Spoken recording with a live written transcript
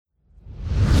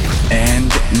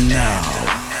Now,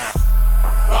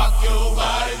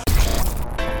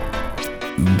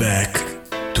 back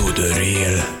to the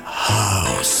real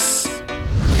house.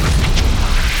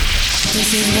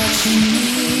 This is what you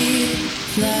need,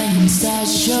 Flstar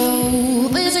Show.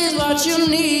 This is what you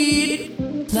need,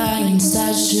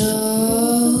 Flstar Show.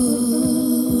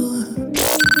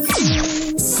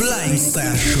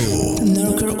 Flstar Show.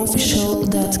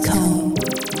 NorkerOfficial.com.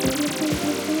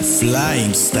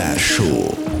 Flstar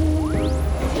Show.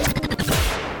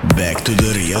 Back to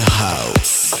the real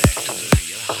house.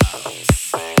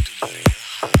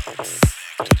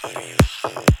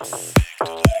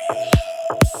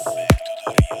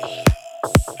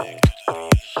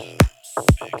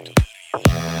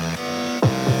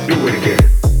 Do it again.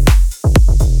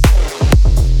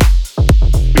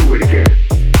 Do it again.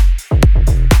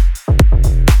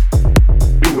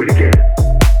 Do it again.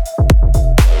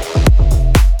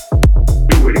 Do it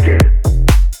again.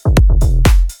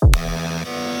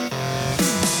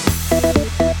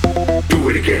 Do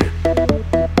it again.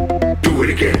 Do it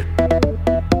again.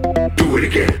 Do it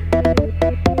again.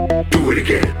 Do it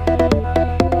again.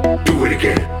 Do it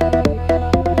again.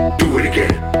 Do it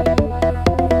again.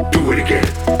 Do it again.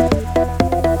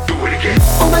 Do it again.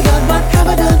 Oh my God, what have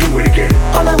I done? Do it again.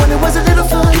 All I wanted was a little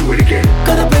fun. Do it again.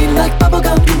 Got a brain like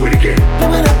bubblegum. Do it again.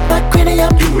 Blowing up like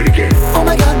cranium. Do it again. Oh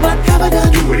my God, what have I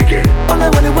done? Do it again. All I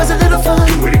wanted was a little fun.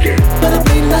 Do it again. Got a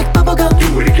brain like bubblegum.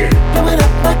 Do it again. Blowing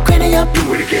up like cranium.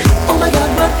 Do it again. Oh my God,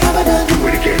 what have I done? Do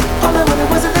it again. All I wanted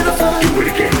was a little fun. Do it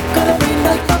again. Got a brain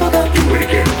like bubblegum. Do it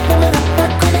again. Blowing up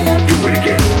like cranium. Do it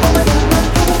again. Oh my God, what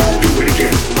have I done? Do it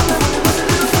again. All I wanted was a little fun.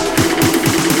 Do it again.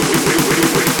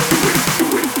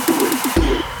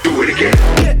 Do it again.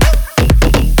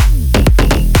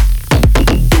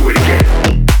 Do it again. Do it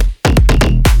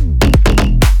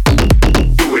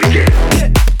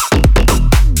again.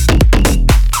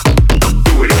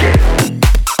 Do it again.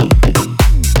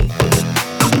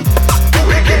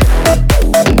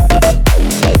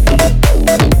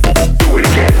 Do it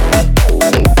again.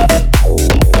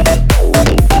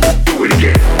 Do it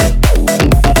again.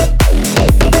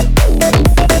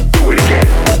 Do it again.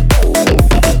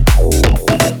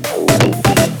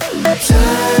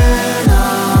 Turn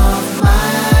off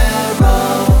my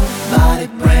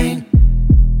robotic brain.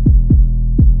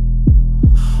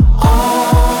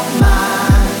 All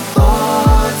my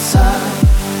thoughts are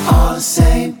all the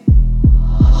same.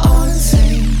 All the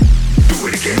same. Do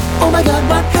it again. Oh my God,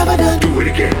 what have I done? Do it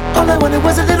again. All I wanted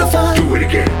was a little fun. Do it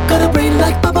again. Got a brain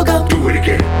like bubblegum. Do it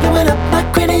again. Blowing up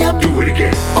like cranium. Do it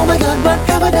again. Oh my God, what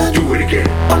have I done? Do it again.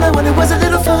 All I wanted was a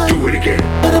little fun. Do it again.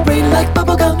 Got a brain like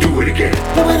bubblegum. Do it again.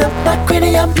 Blowing up like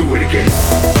cranium. Do it again.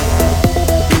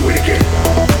 Do it again.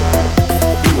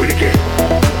 Do it again.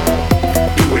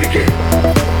 Do it again.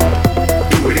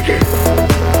 Do it again.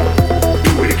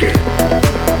 Do it again.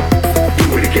 Do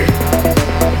it again.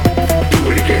 Do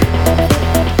it again.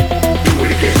 Do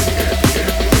it again.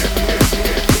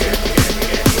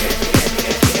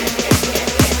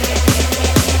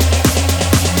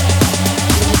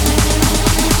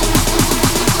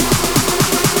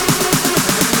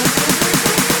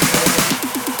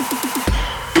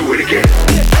 Do it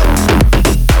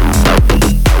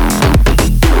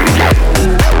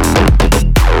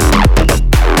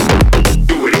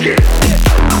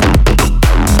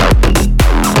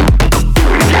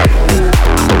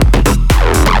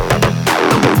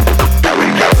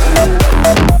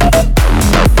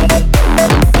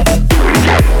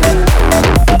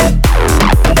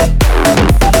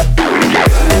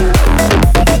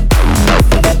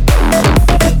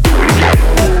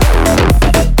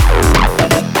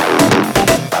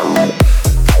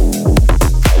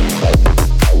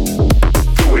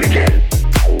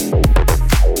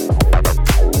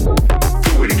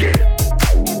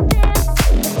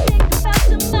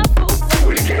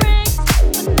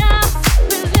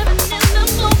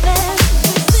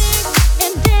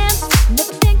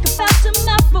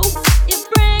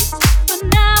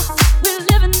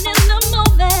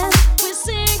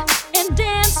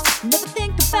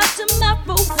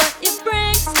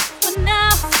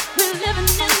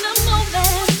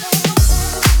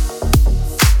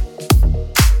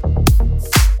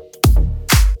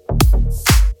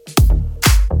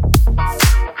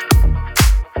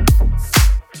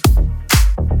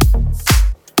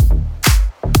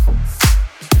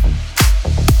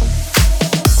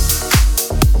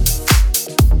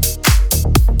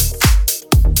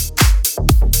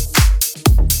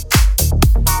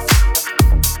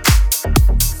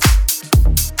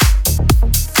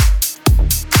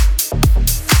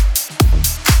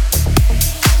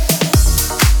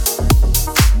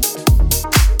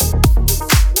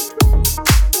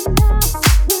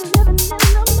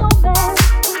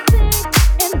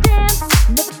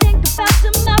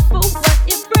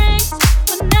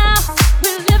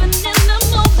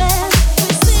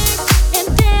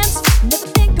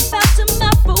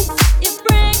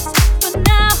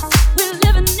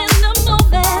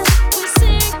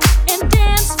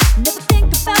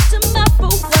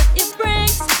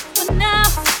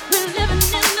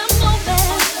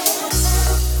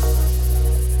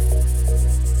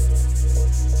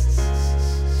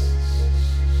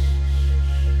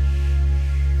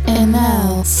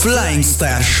Flying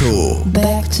Star Show.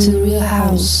 Back to the real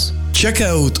house. Check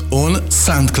out on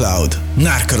SoundCloud.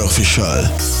 Narcar Official.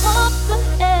 Up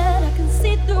ahead, I can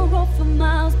see the road for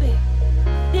miles, babe.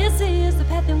 This is the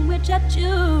path in which I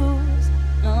choose.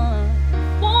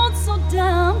 Won't slow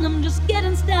down, I'm just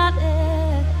getting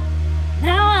started.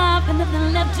 Now I've got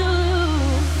nothing left to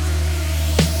lose.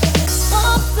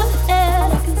 Up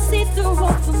ahead, I can see the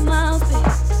road for miles, babe.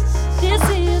 This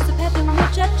is the path in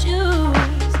which I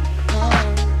choose.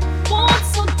 Won't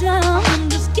slow down, I'm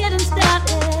just getting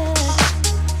started.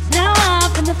 Now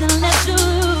I've got nothing left to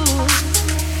lose.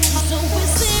 So we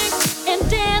sing and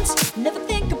dance, never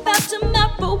think about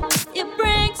tomorrow. It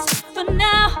brings, for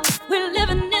now, we're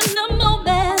living in the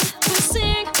moment. We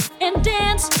sing and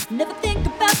dance, never think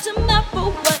about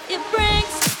tomorrow. What it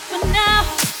brings, for now,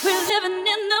 we're living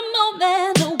in the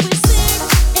moment. Oh, we sing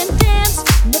and dance,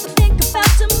 never think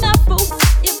about tomorrow.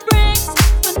 It brings,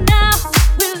 for now,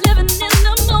 we're living in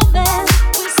the moment.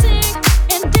 We sing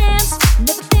and dance,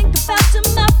 never think about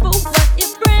tomorrow. What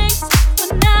it brings, for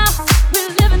now,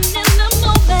 we're living in the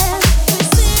moment. We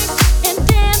sing and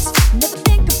dance, never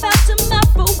think about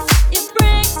tomorrow. It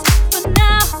brings, for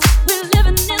now, we're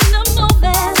living in the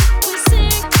moment. We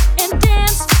sing and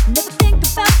dance, never think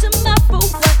about tomorrow.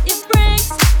 What it brings,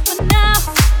 for now,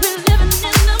 we're living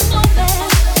in the moment.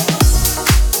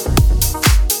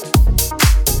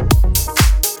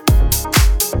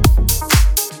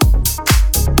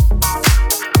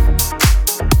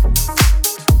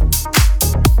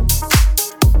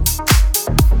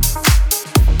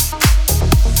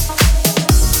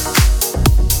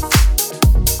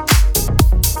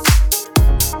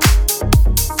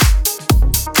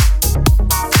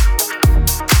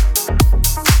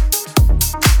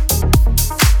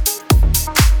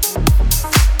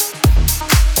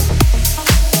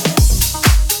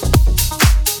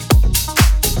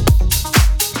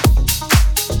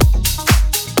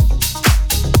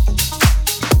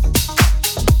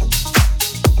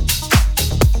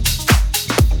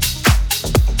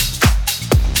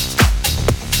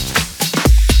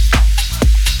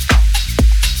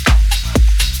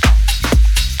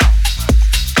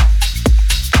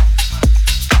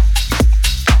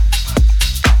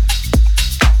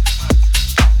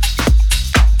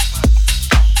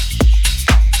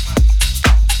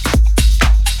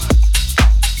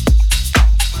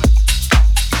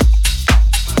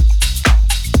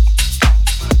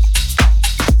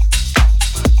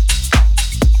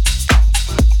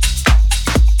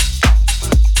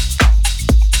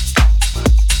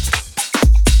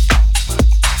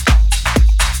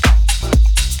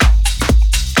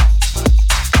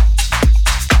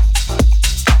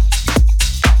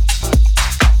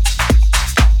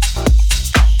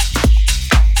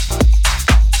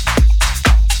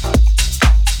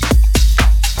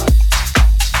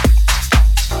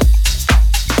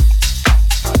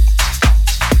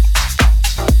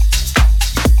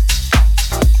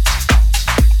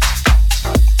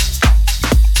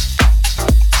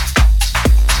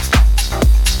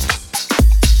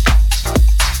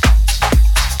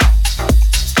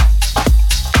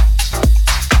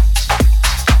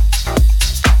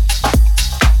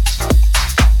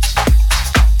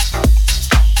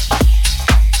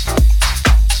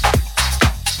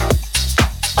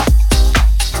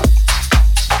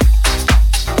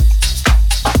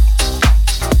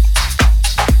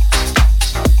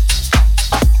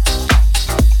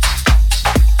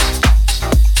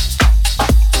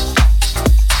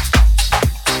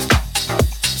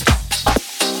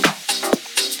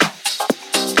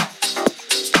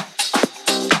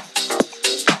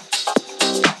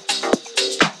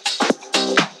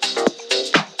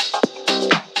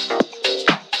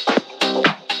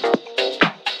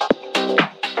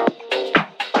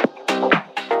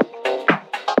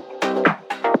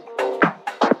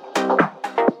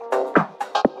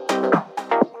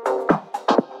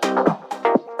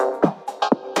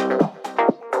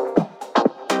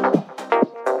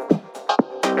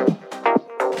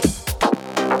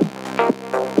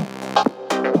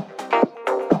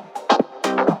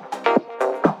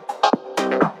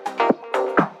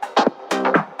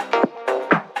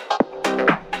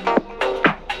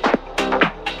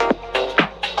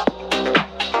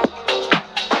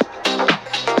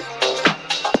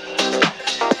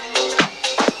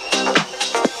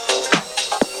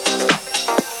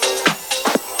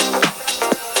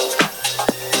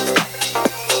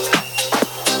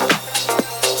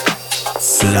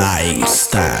 Flying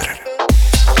Star.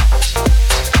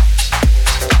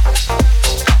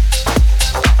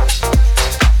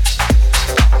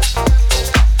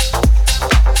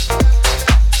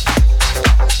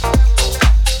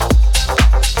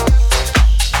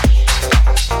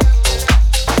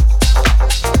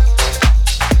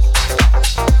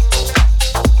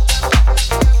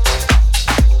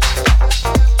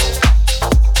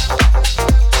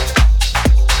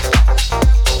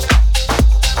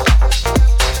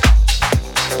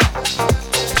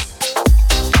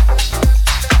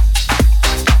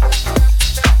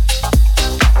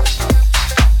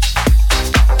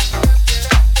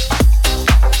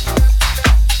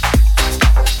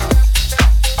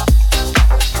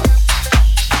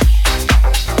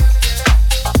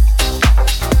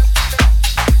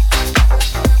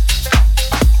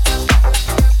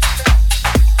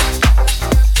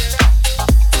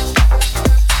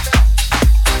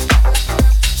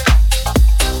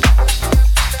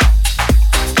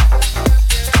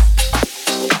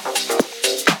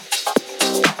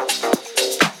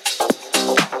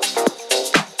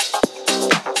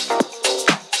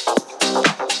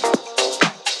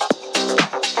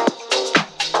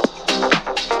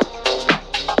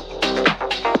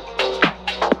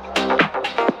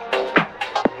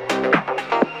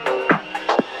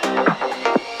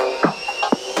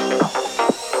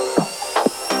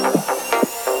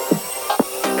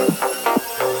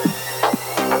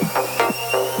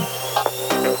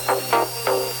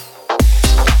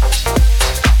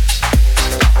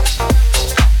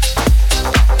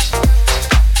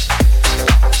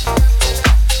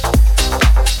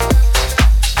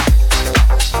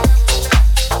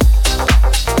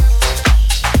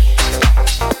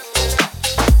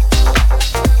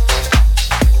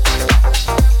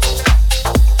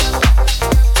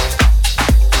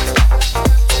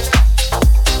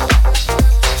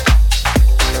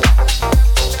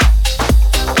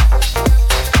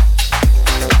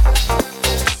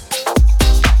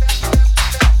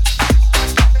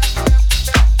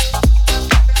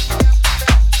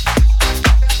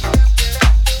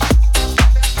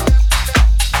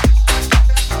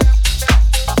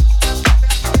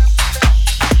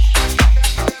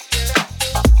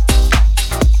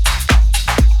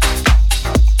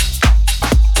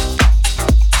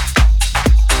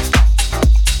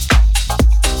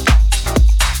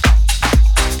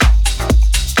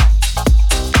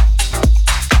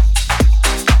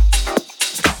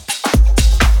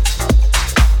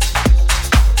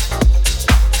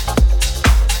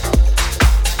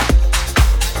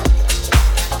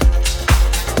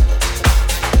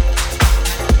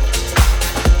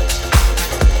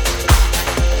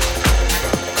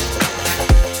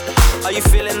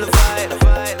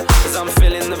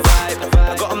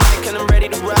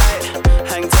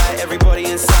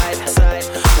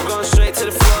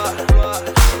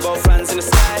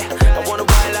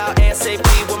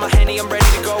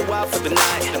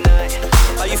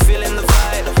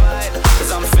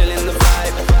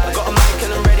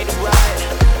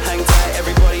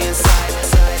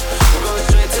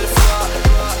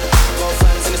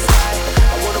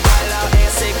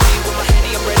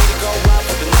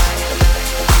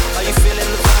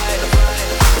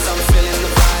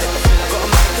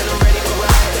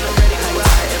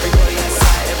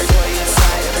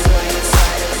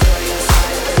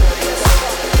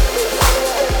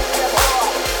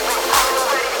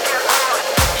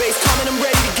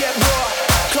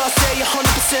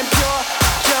 100% pure.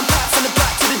 Jump out from the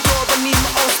back to the door. I need my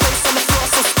own space on the floor,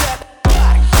 so step.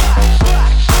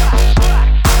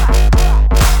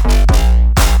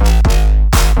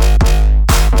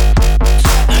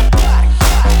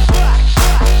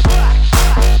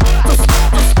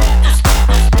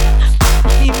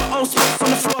 Need my own space on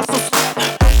the floor, so step.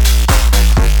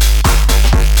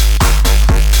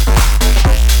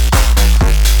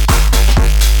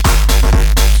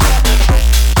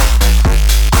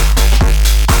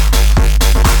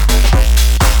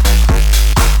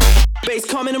 Bass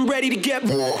coming, I'm ready to get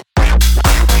raw.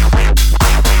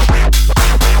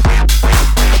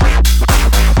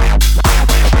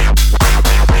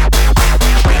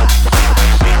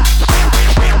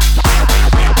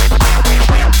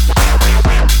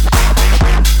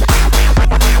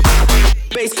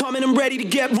 Bass coming, I'm ready to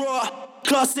get raw.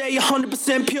 Class A,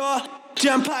 100% pure.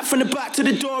 Jam packed from the back to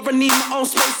the door. I need my own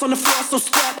space on the floor, so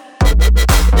step.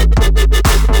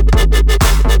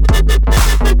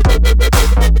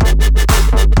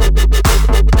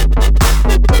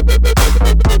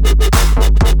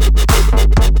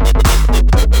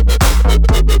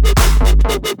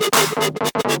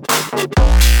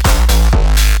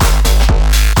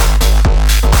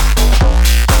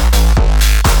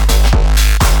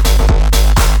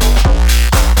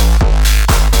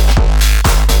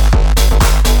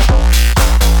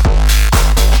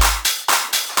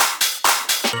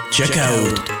 Check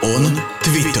out on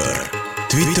Twitter.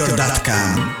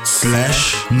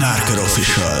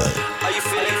 Twitter.com/narkerofficial. Are you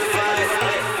feeling the vibe?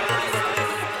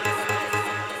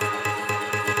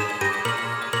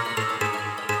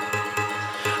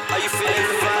 Are you feeling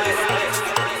the vibe?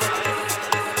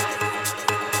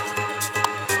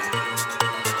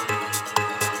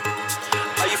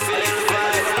 Are you feeling the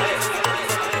vibe?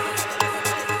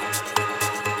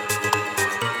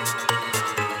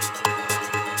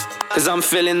 'Cause I'm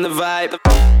feeling the vibe.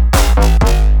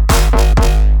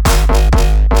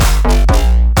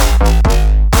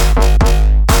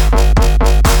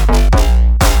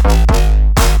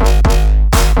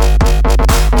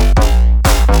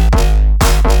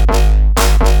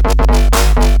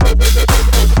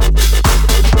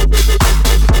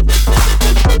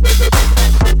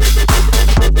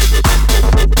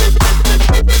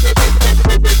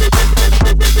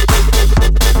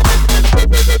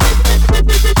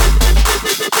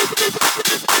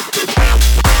 100%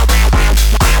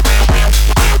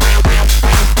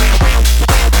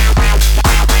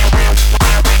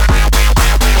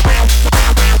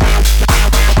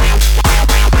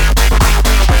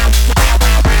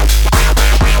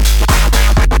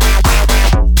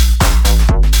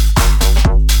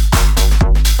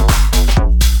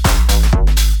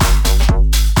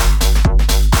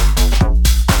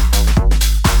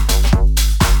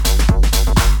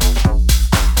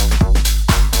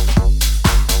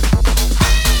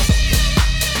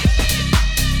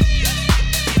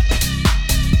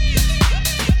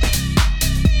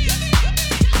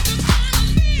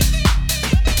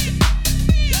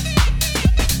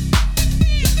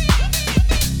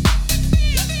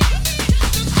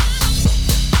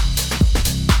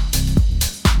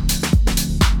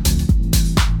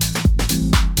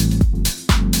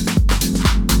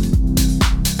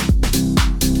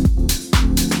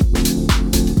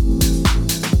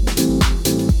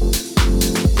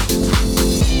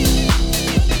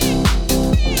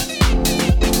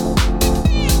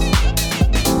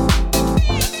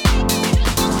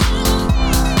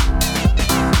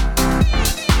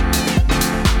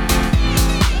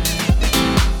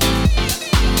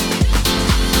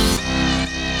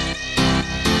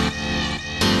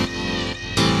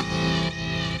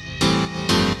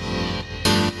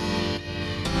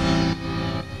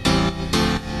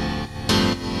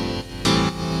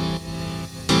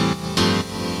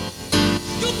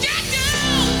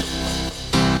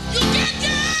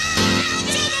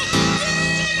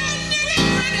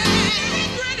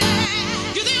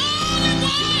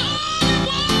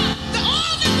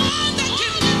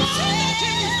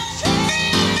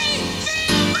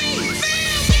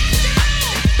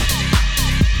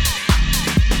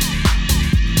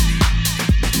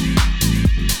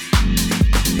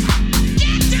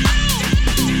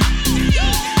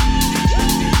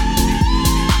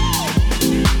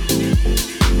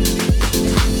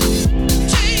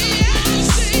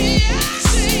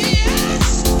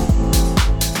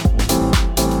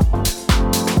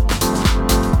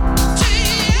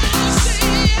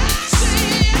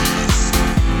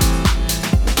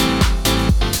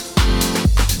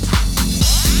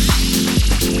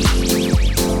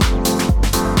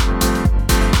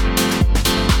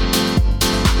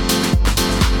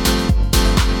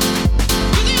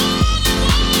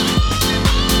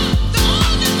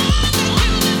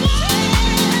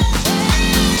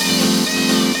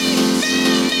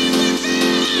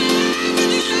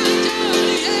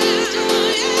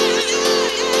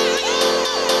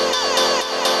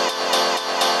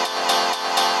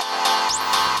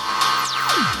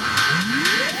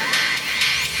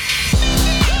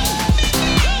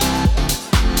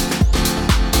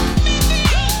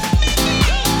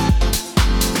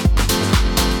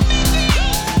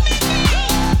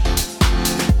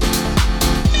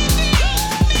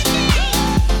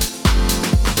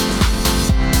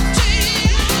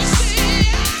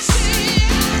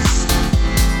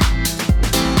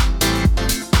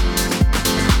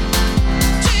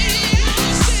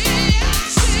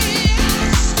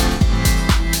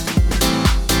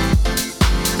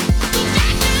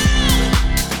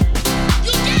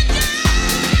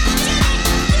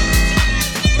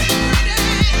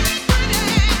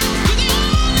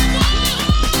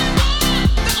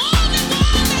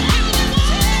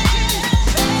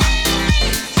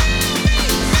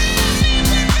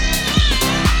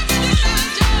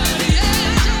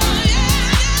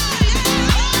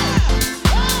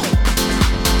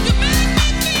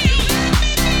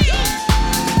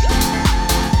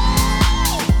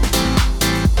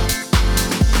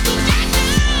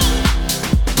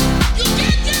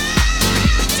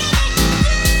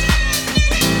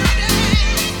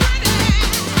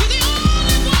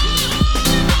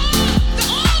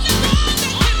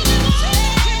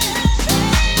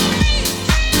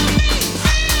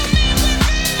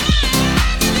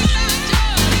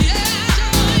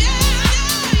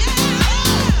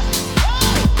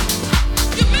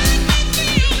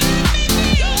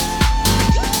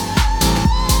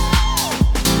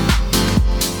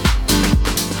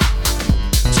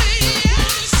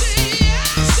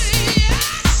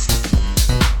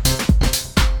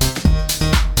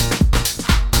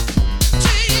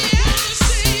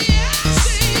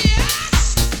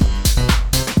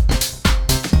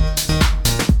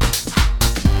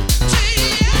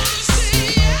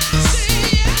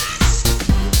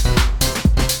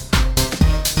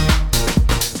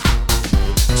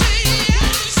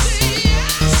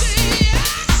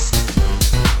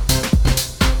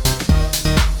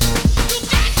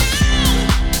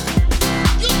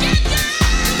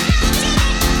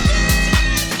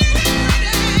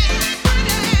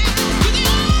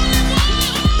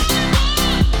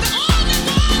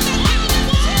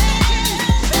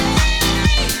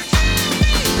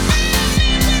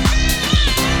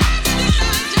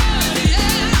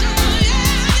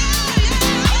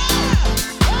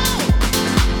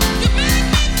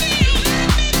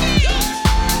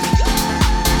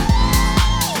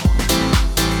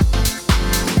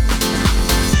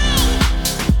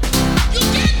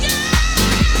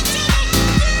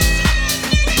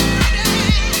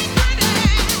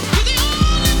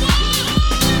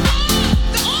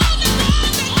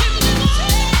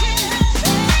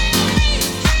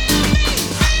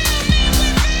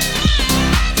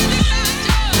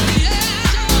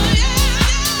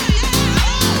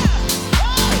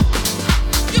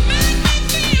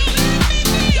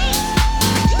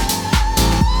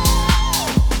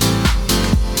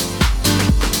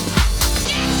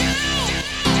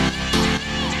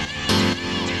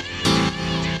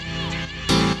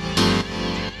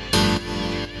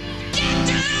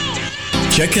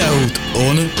 check out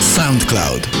on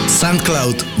SoundCloud.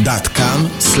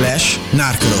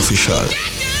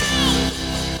 soundcloud.com/narkerofficial.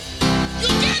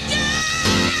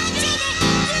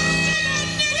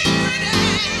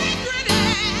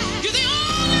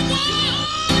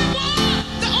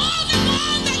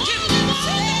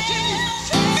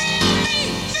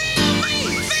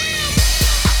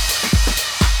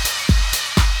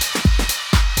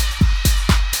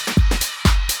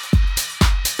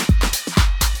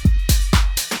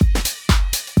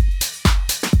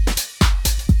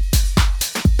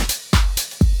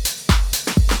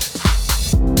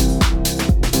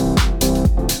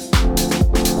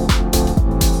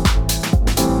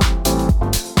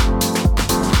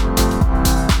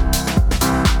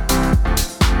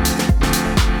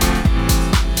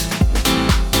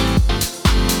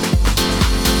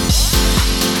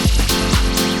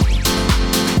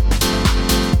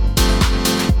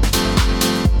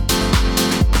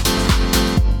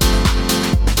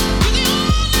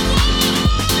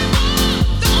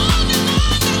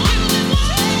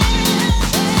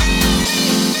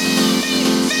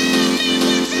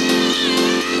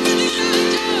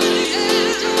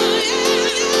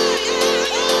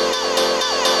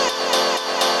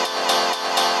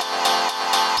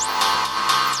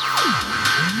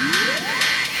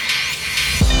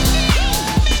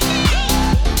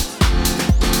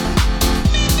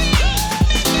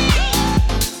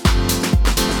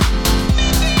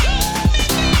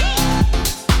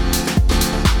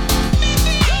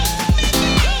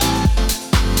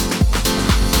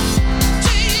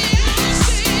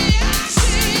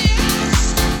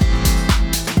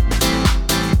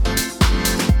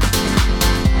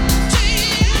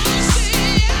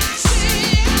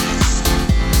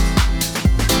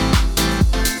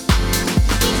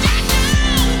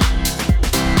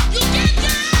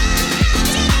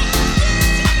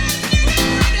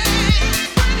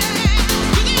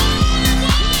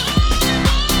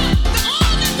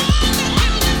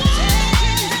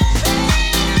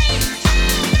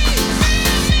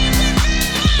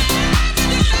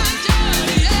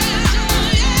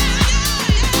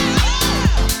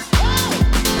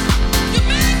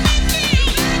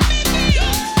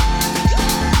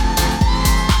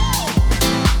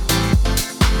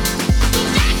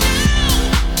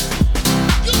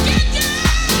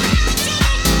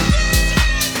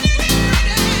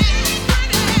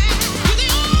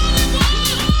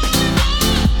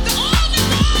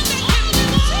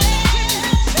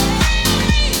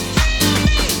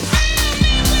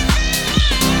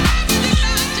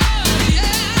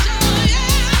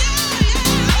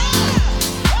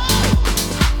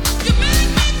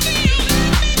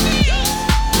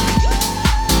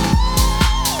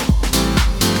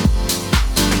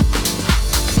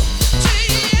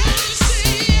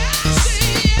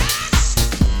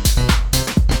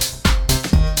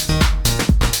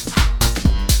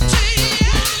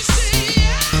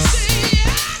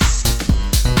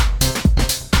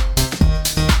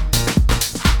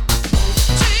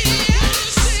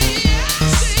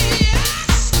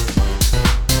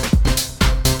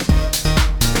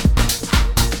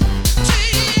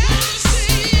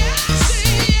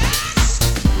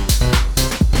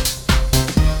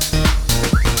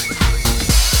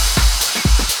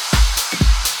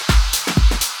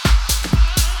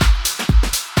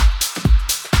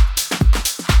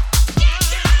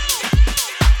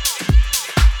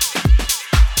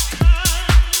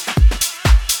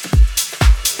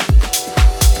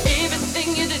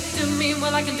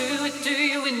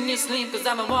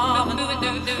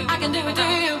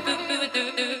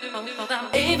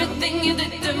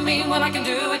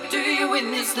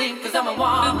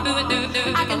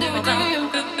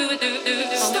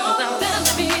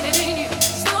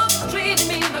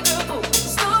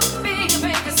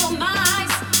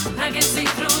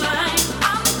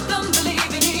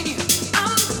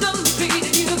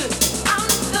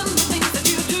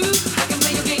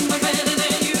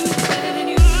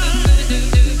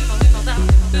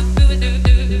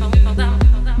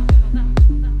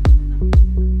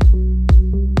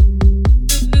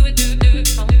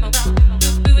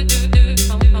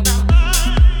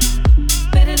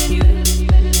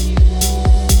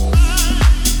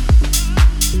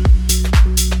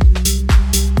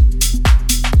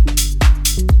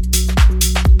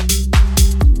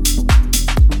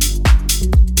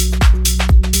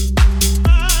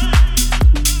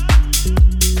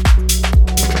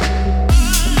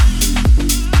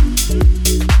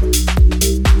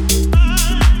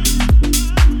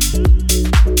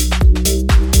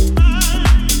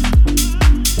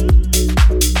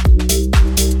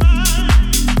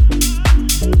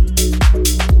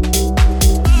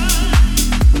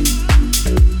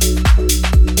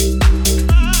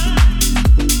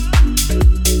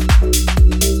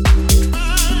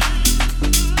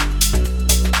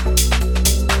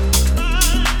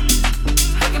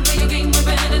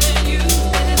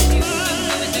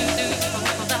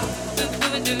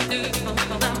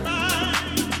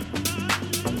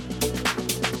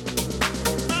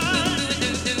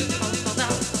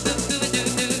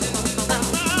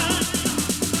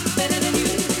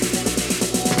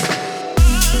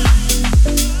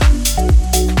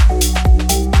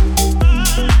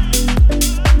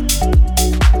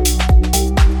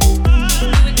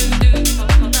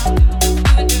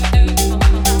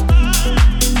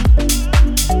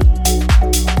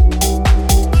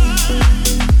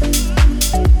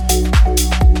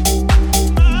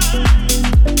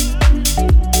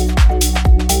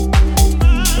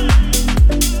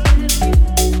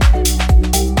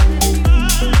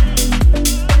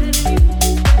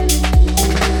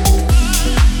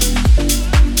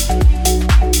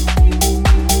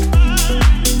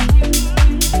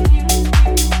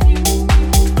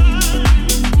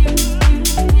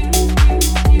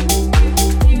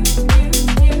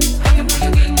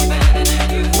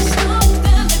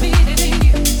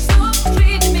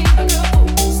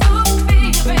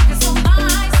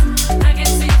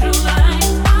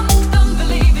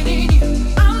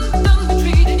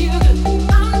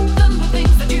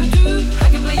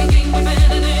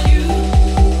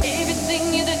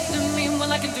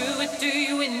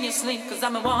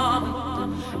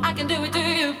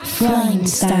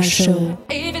 Flstar Show.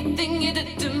 Everything you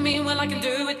did to me, well, I can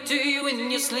do it to you in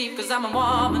your sleep, cause I'm a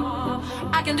woman.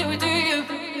 I can do it to you.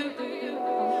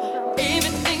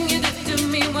 Everything you did to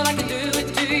me, well, I can do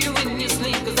it to you in your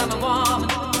sleep, cause I'm a woman.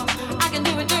 I can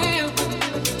do it to you.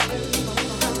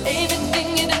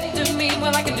 Everything you did to me,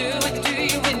 well, I can do it to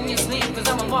you in your sleep, cause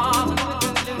I'm a woman.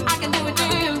 I can do it to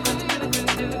you.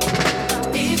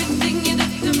 Everything you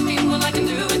did to me, well, I can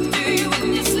do it to you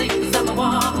in your sleep, cause I'm a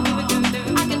woman.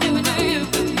 I can do it to you.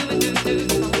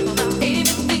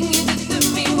 Everything you did to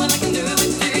me, well, I can do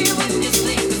it to you in your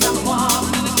sleep, cause I'm a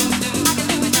woman. I can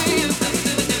do it to you.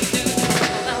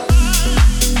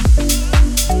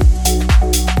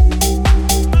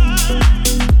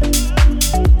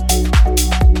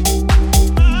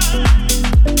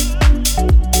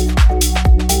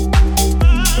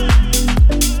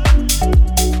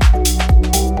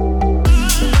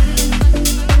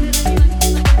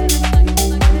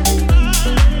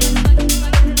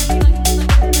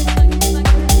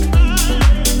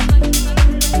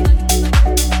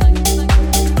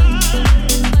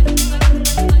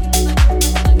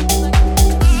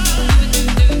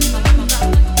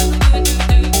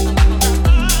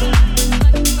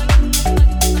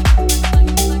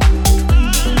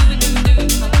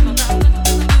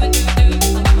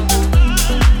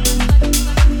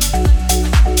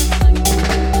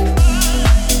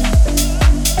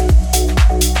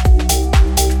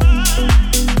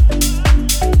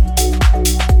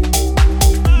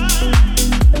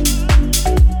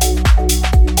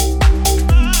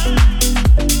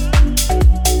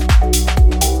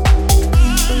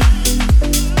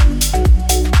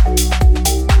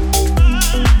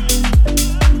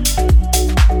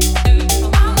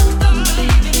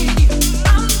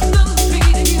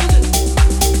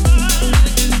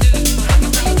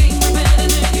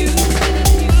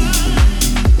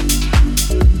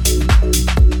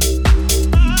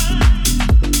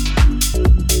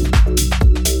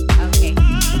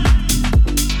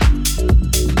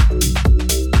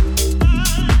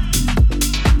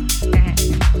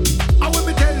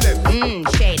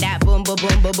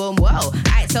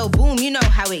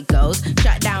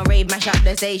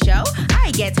 Show. I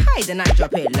get high, then I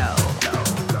drop it low.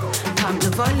 Pump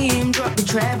the volume, drop the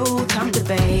treble, pump the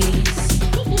bass.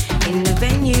 In the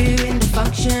venue, in the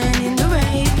function, in the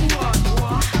rave.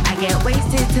 I get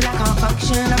wasted till I can't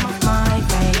function. I'm off my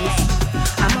face.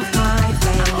 I'm off my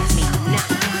face.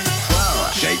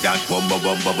 Shake that bum bum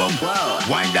bum bum bum.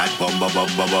 Wind that bum bum bum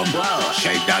bum bum.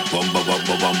 Shake that bum bum bum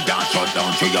bum bum. Dance right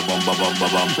down to your bum bum bum bum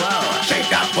bum. Shake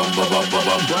that bum bum bum bum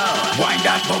bum. Wind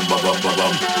that bum bum bum bum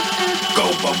bum. Go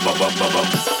bum bum bum bum bum.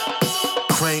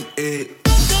 Crank it.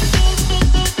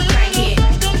 Crank it.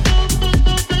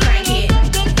 Crank it.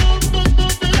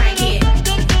 Crank it.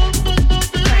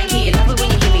 Crank it. Love it when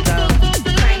you hear me go.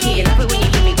 Crank it. Love it when you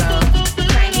hear me go.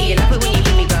 Crank it. Love it when you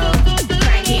hear me go.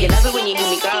 Crank it. Love it when you hear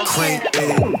me go. Crank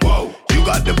it. Whoa, you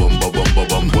got the bum bum bum bum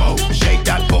bum. Whoa, shake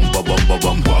that bum bum bum bum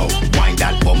bum. Whoa, wind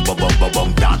that bum bum bum bum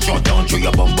bum. Dance your down to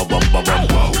your bum bum bum bum bum.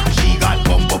 Whoa, she got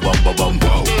bum bum bum bum bum.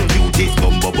 Whoa, you this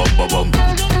bum bum bum bum bum.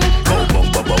 Go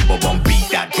bum bum bum bum bum. Beat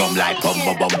that drum like bum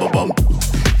bum bum bum bum.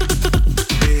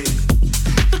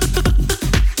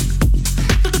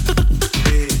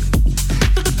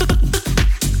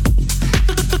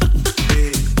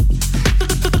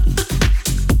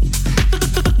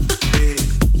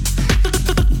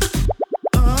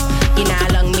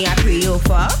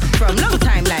 From long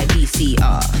time like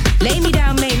VCR. Lay me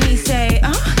down, make me say,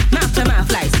 mouth to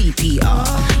mouth like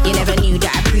CPR. You never knew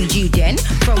that I pre'd you then.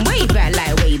 From way back,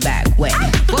 like way back when.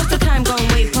 What's the time gone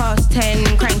way past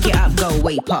 10? Crank it up, go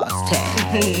way past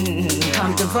 10.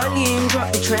 Pump the volume,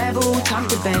 drop the treble, pump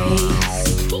the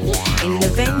bass. In the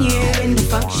venue, in the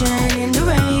function, in the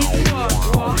rave.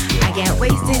 I get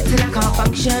wasted till I can't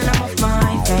function. I'm off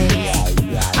my face.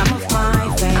 I'm off my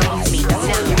face.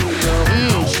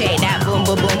 Shake that boom,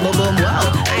 boom, boom, boom, boom, whoa.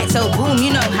 Alright, so boom,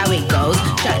 you know how it goes.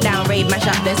 Shut down, rave, mash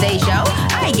up the stage show.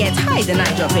 I get high, then I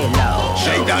drop it low.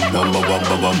 Shake that bum, bum, bum,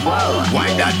 bum, bum.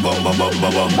 Wind that bum, bum, bum,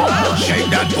 bum, bum. Shake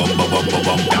that bum, bum, bum, bum,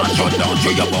 bum. Dance your down to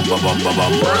your bum, bum, bum, bum,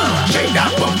 bum. Shake that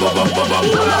bum, bum, bum, bum, bum.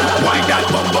 Wind that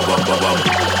bum, bum, bum, bum, bum.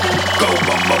 Go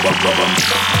bum, bum, bum, bum, bum.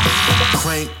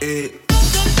 Crank it.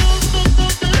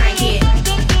 Crank it.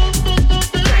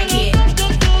 Crank it.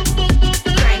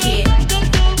 Crank it.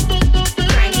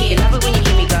 Crank it. Love it when you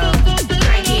hear me go.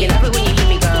 Crank it. Love it when you hear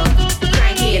me go.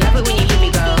 Crank it. Love it when you hear me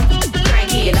go.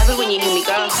 Crank it. Love it when you hear me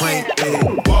go. Crank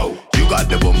it. Whoa, you got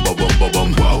the bum bum bum bum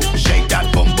bum. Whoa, shake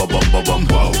that bum bum bum bum bum.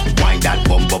 Whoa, wind that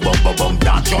bum bum bum bum bum.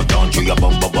 Dance your down to your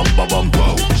bum bum bum bum bum.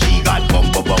 Whoa, she got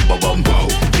bum bum bum bum bum. Whoa,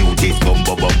 you this bum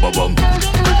bum bum bum bum.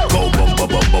 Go bum bum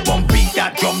bum bum bum bum. Beat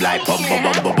that drum like bum bum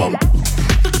bum bum bum.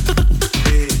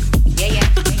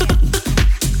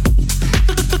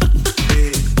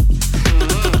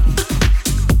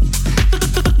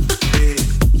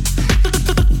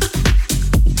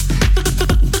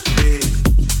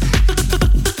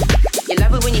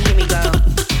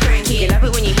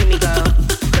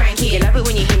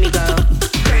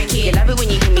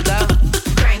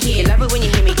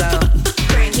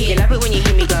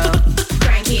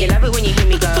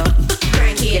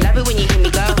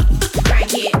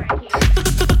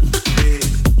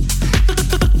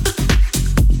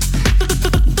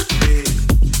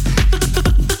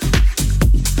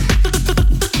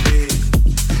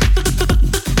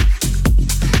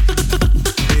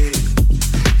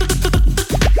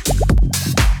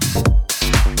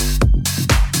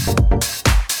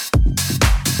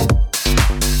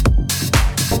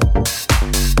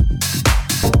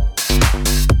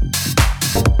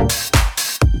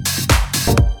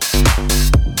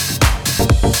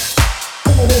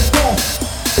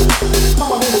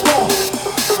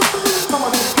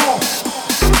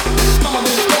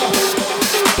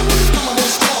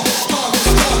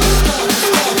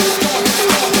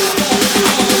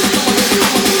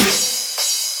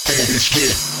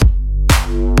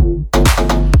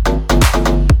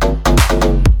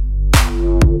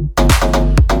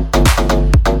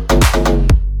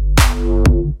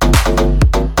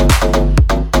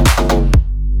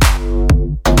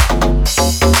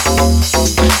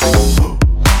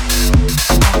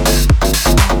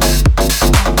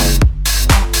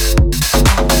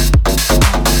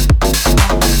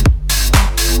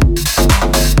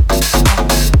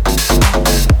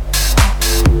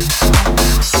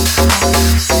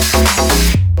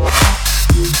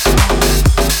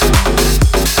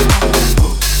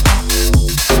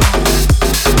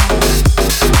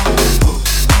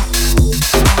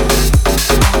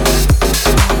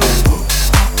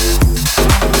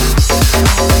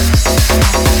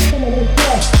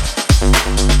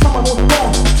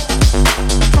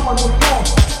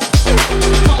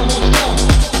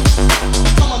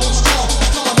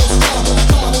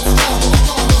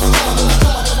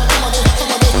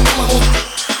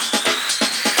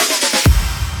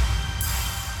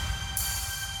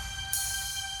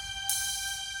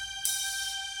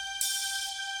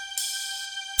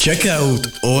 Check out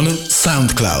on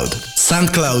SoundCloud.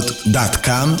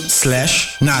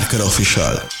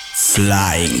 soundcloud.com/narkerofficial.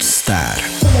 Flying Star.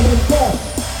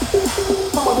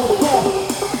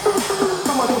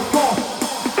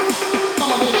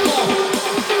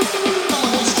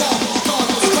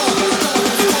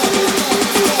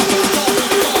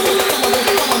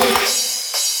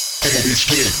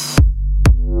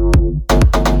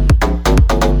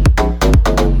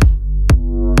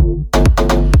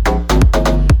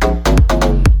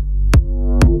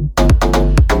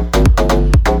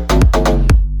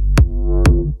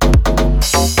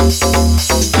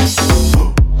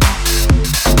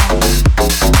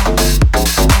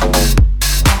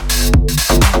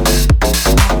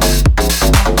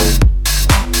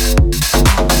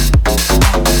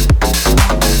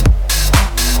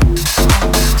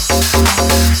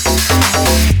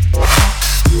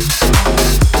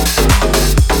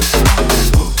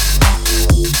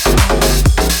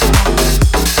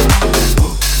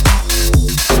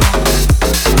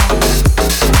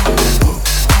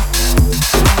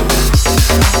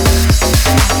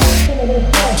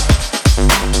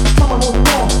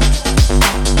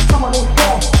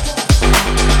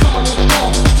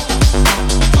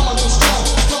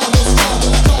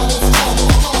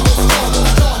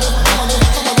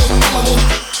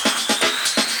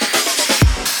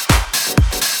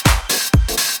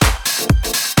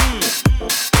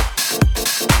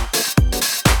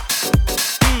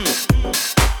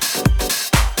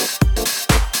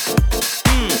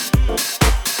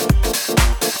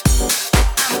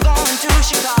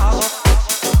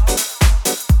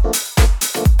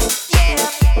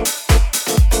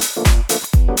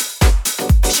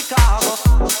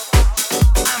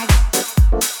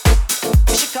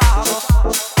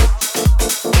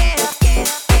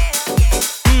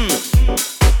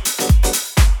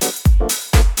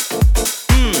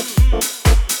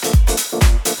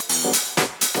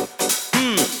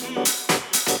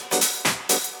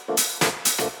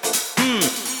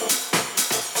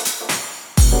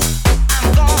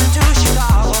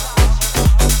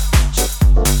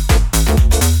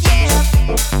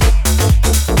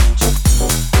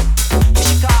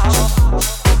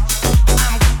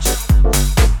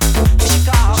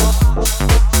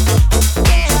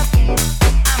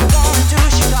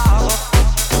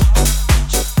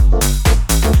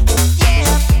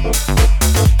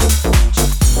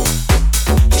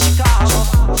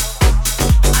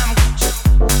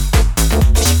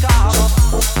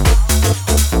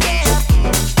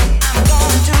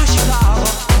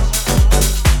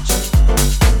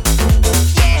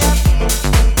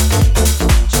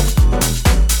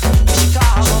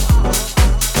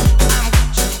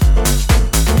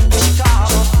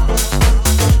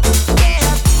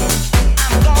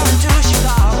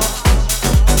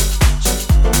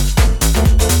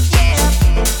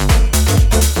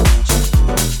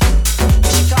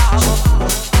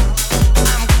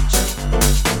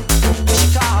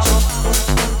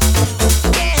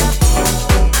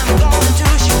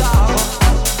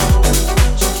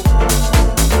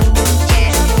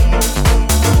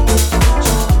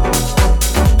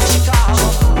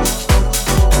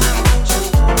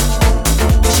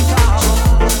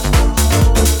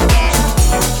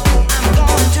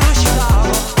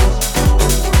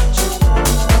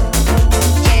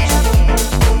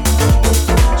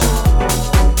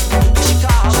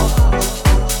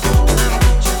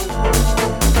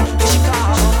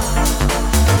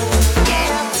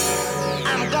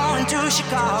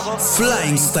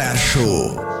 Flstar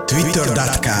Show.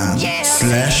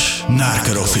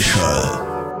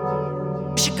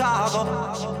 Twitter.com/narkerofficial. Chicago,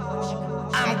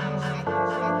 I'm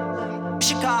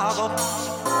Chicago.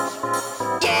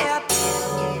 Yeah,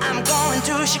 I'm going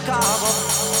to Chicago.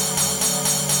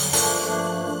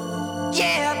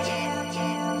 Yeah,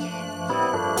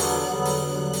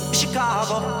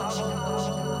 Chicago,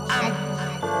 I'm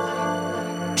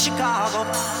Chicago.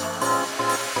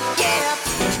 Yeah,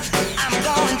 I'm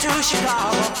going to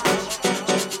Chicago.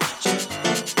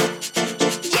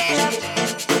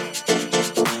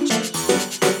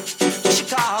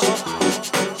 Chicago.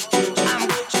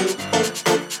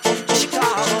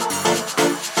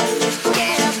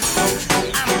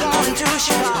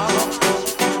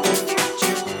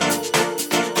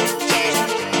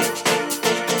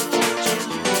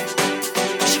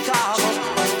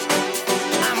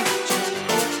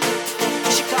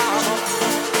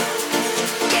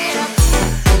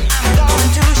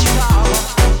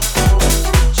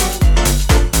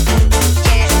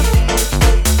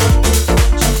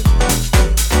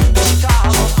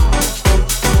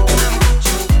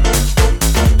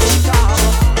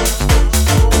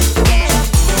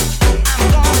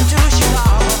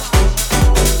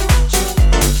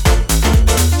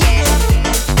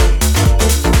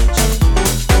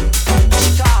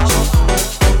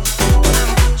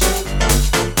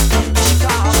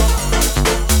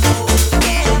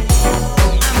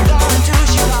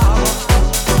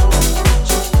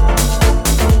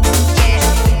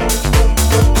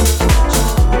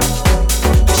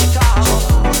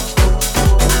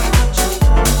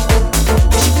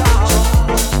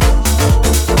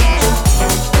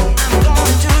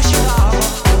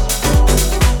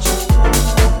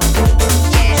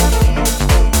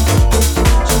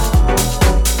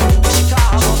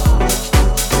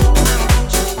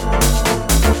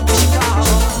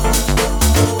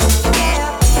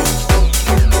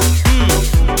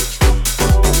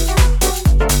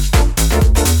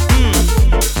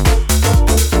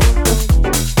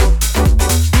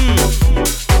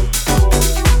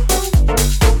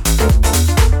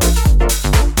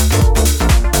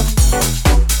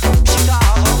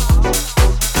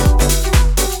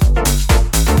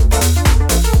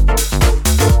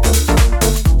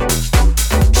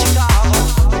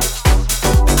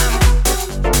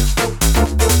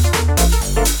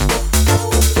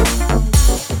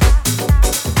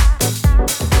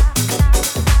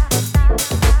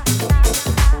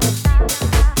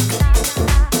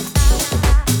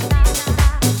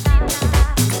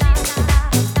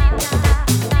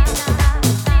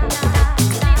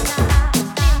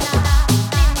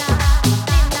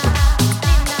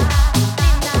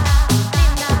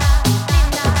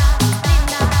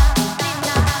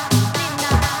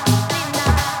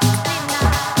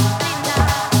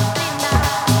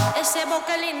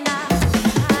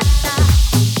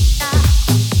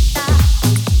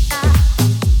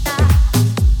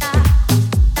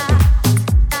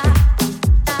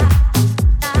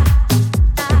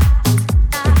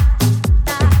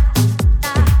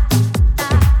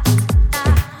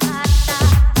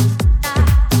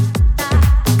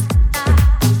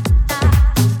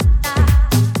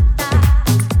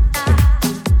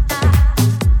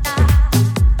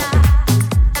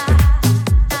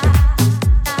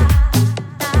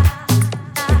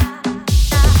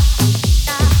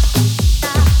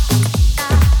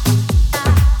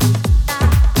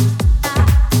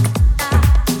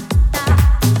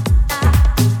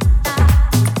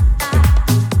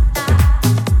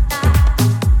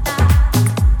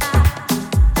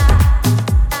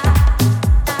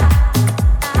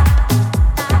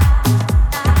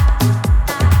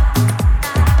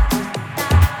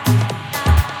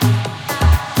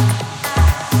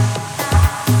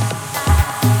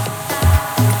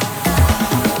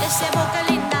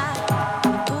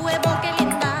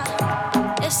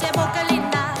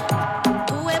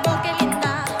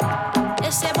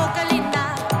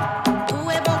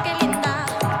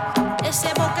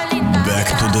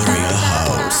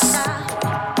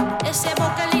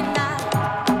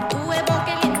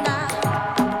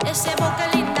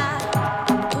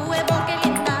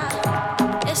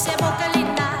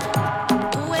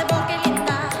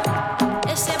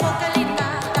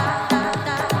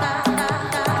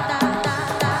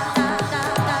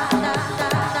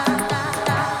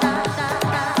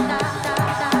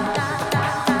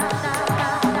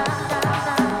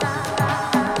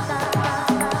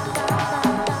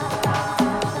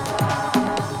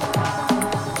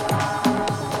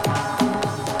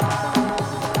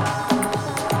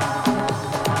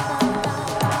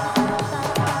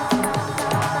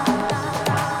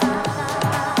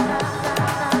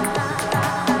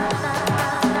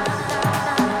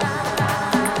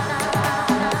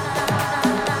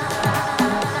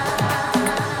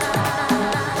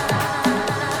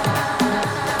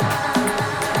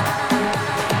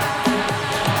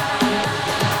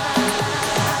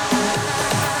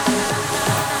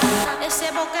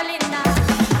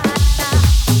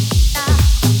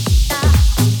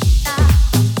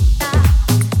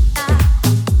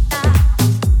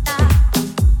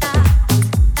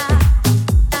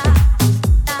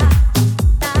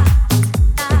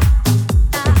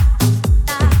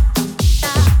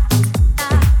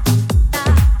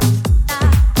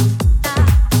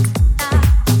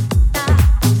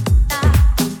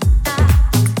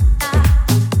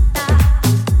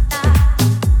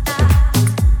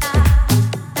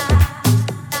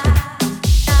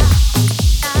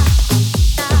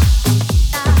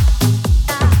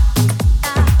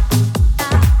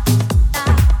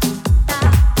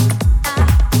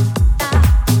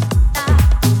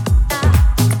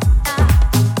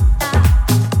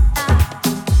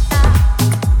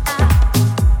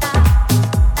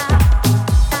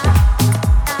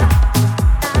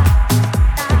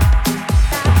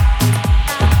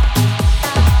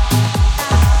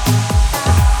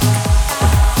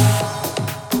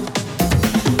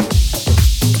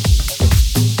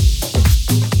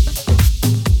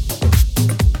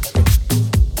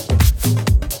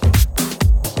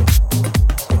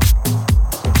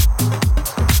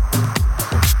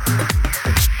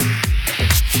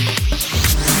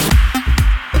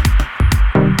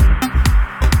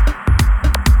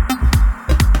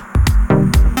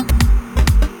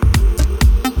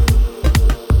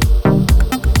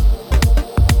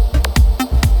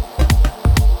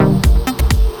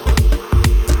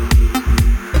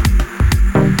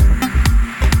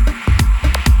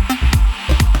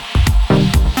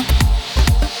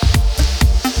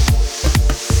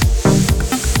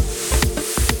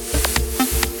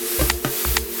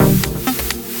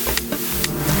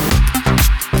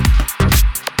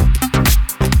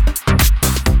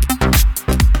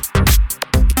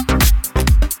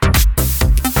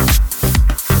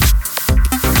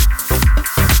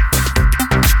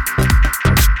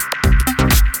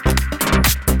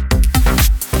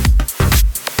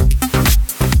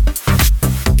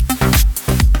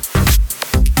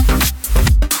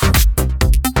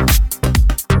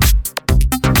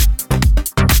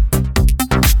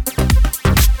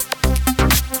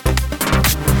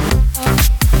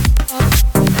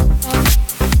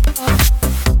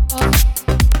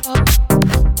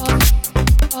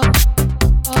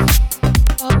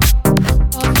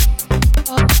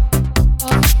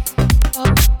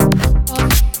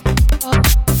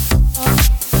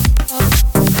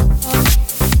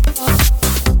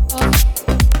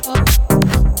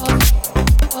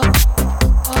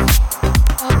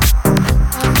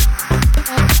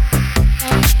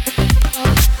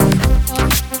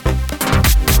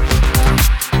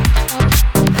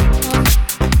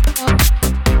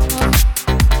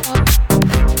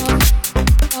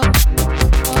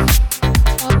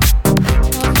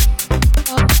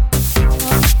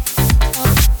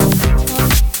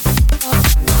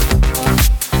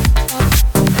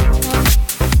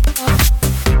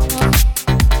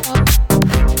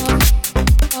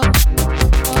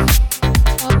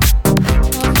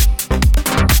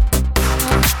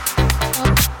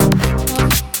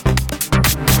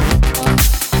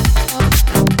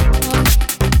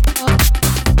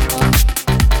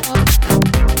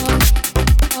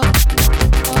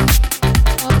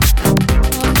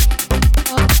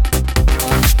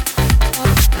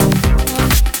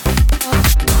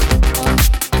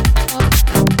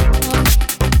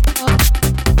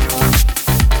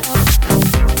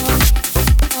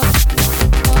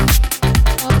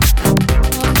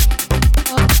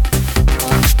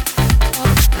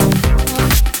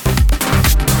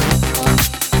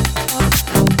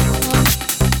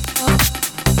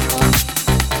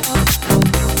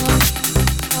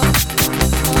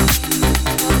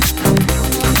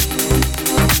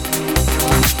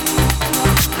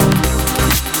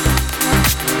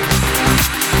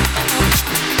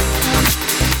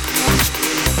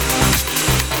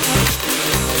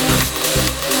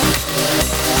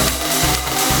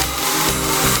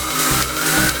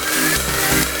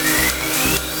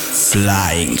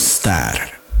 Flying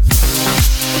Star.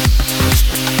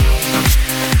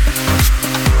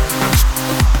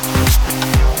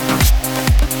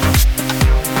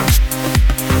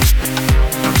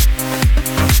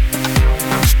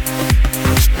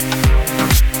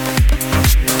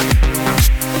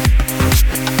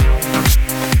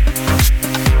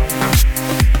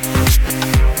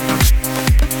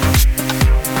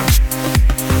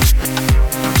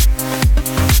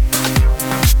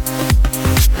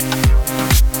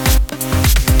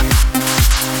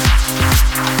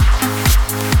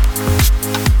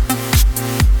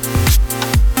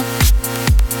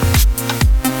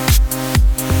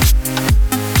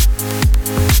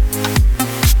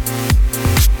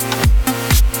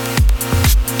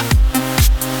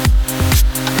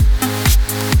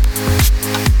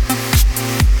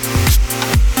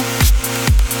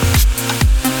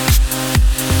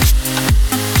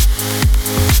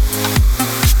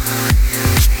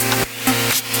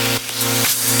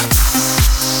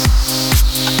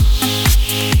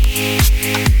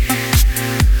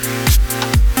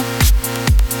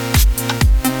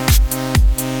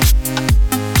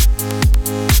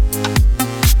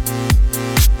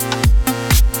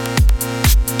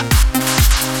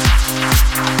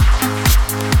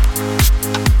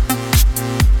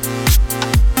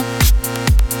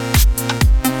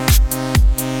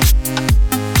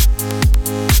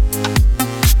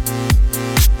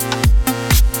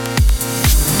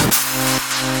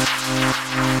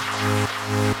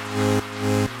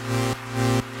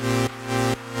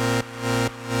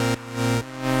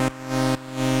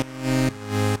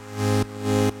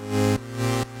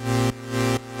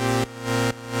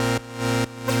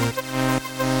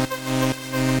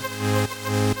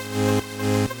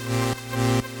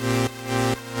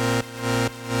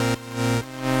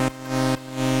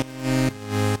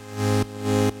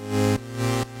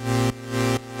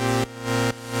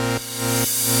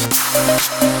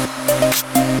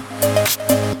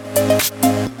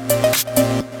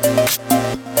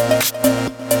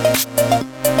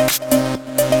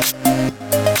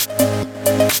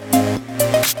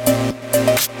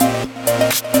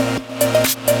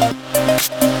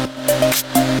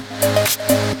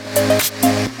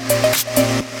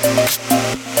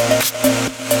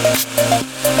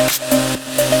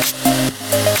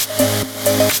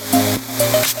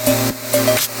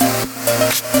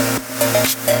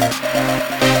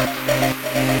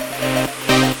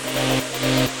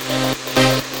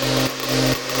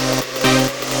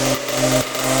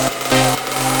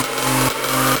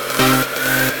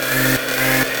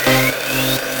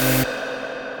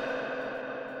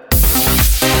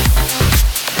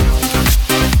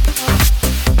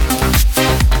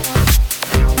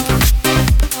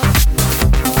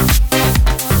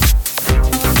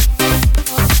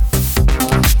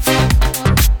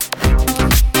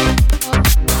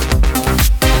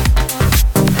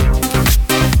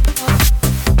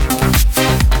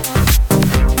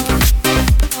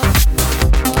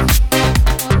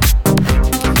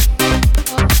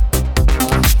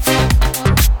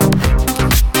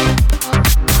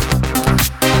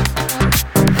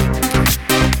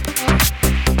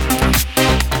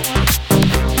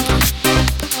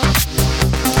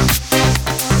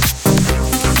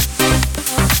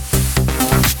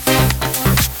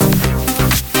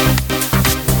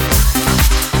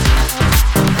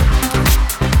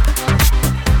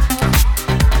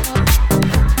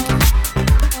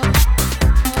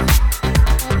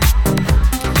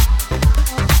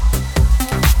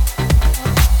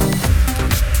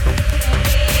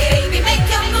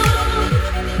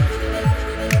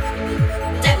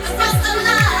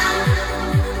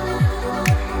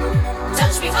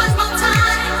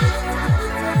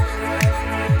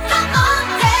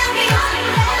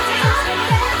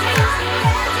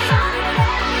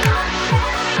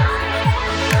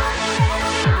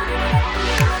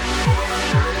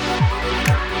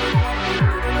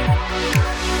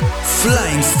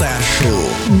 Flstar Show.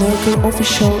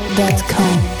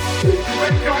 NorkerOfficial.com.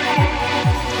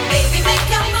 Baby, make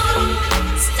your move.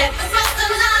 Step across the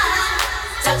line.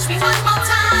 Touch me one more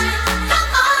time.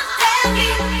 Come on, tell me.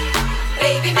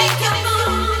 Baby, make your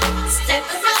move. Step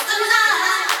across the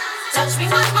line. Touch me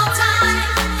one more time.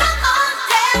 Come on,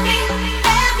 tell me.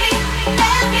 Tell me,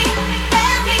 tell me,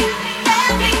 tell me,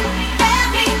 tell me, tell me, tell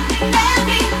me, tell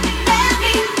me, tell me,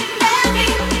 tell me,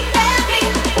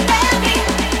 tell me, tell me,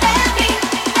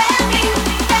 tell me, tell me,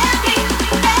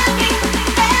 tell me,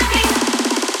 tell me.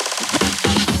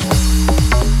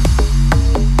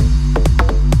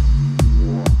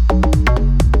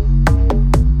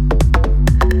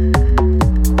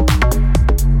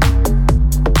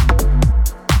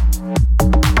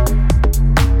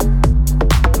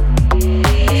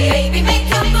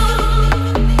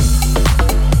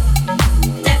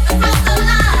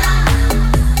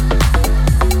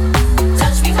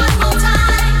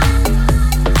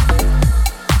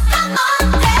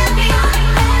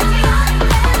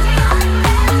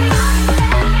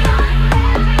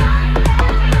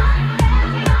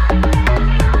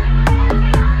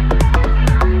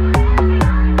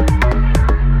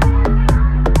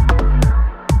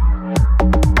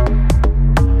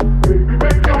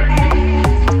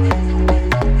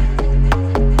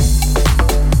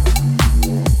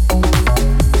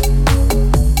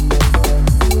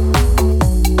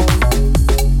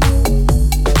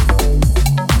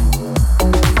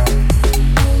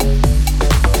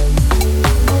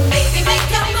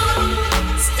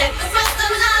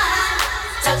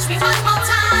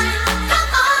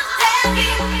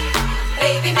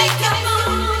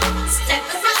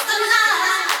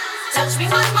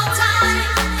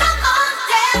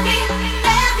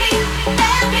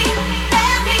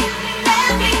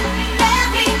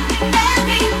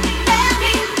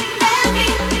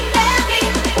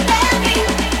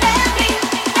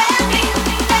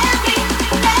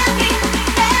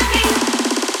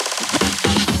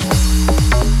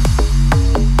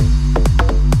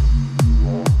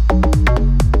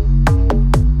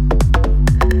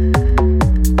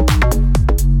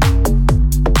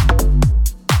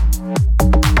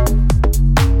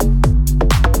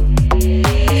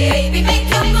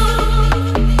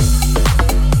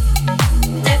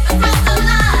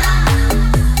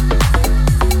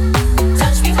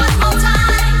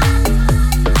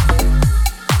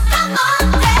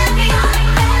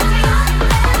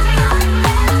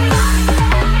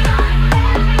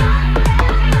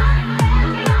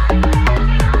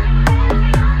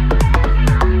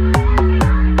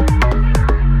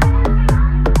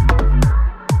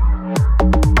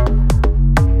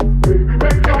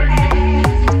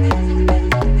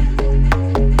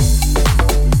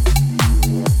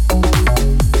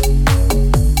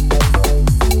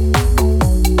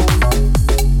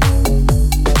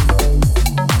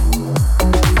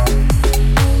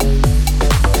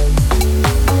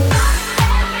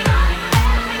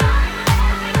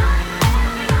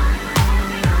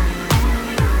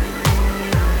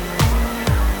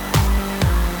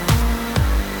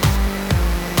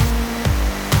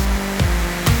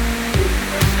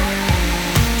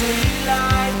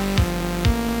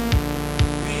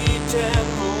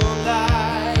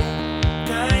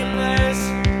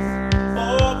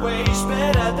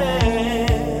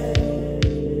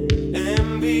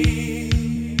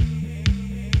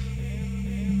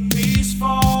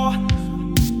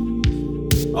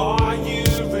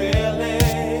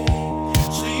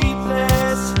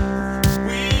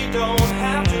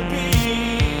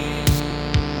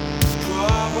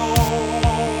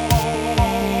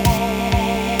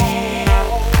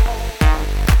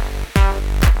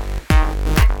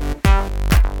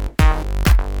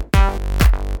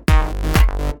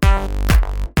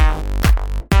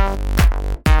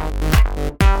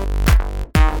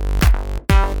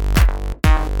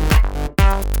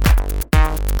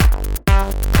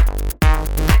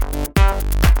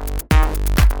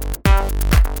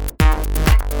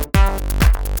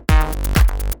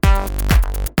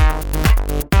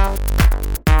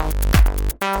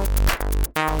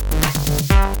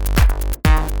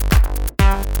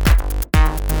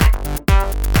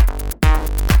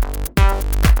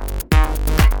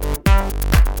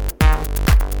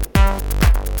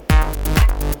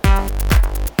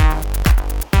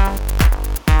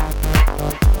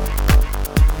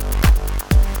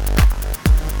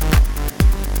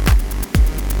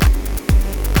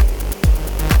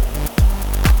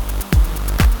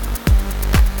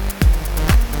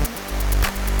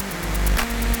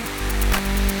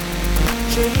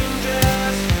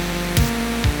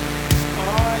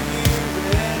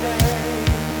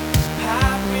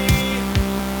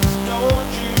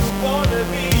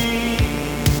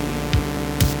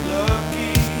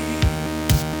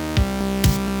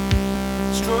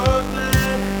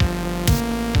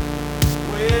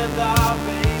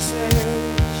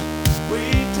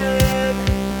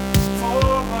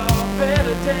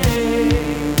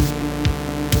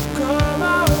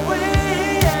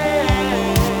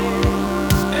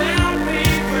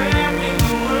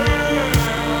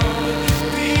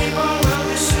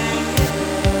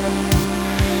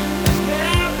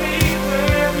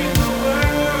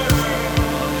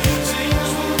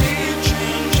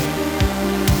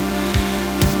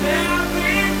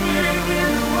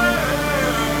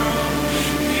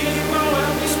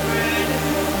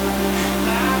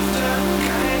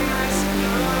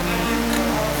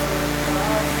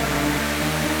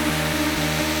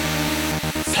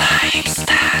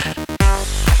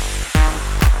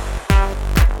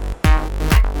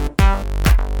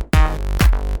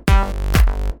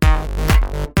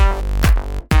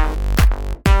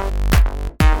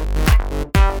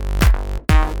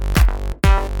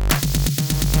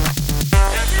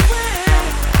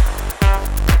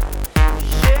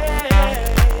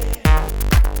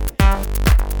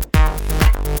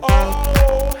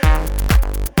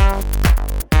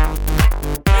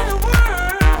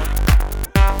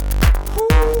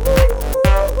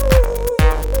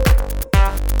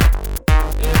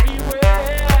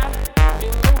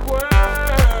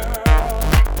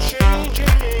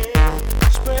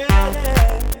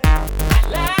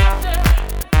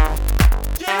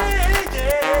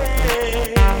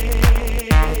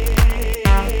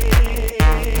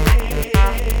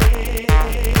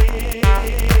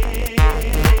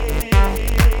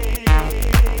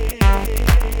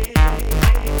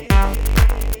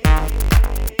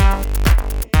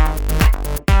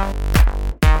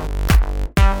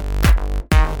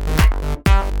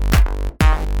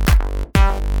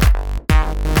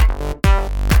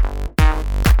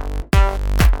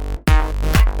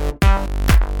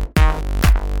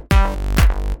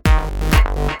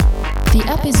 The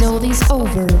episode is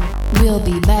over. We'll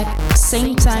be back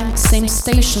same time, same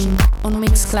station on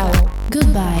Mixcloud.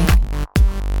 Goodbye.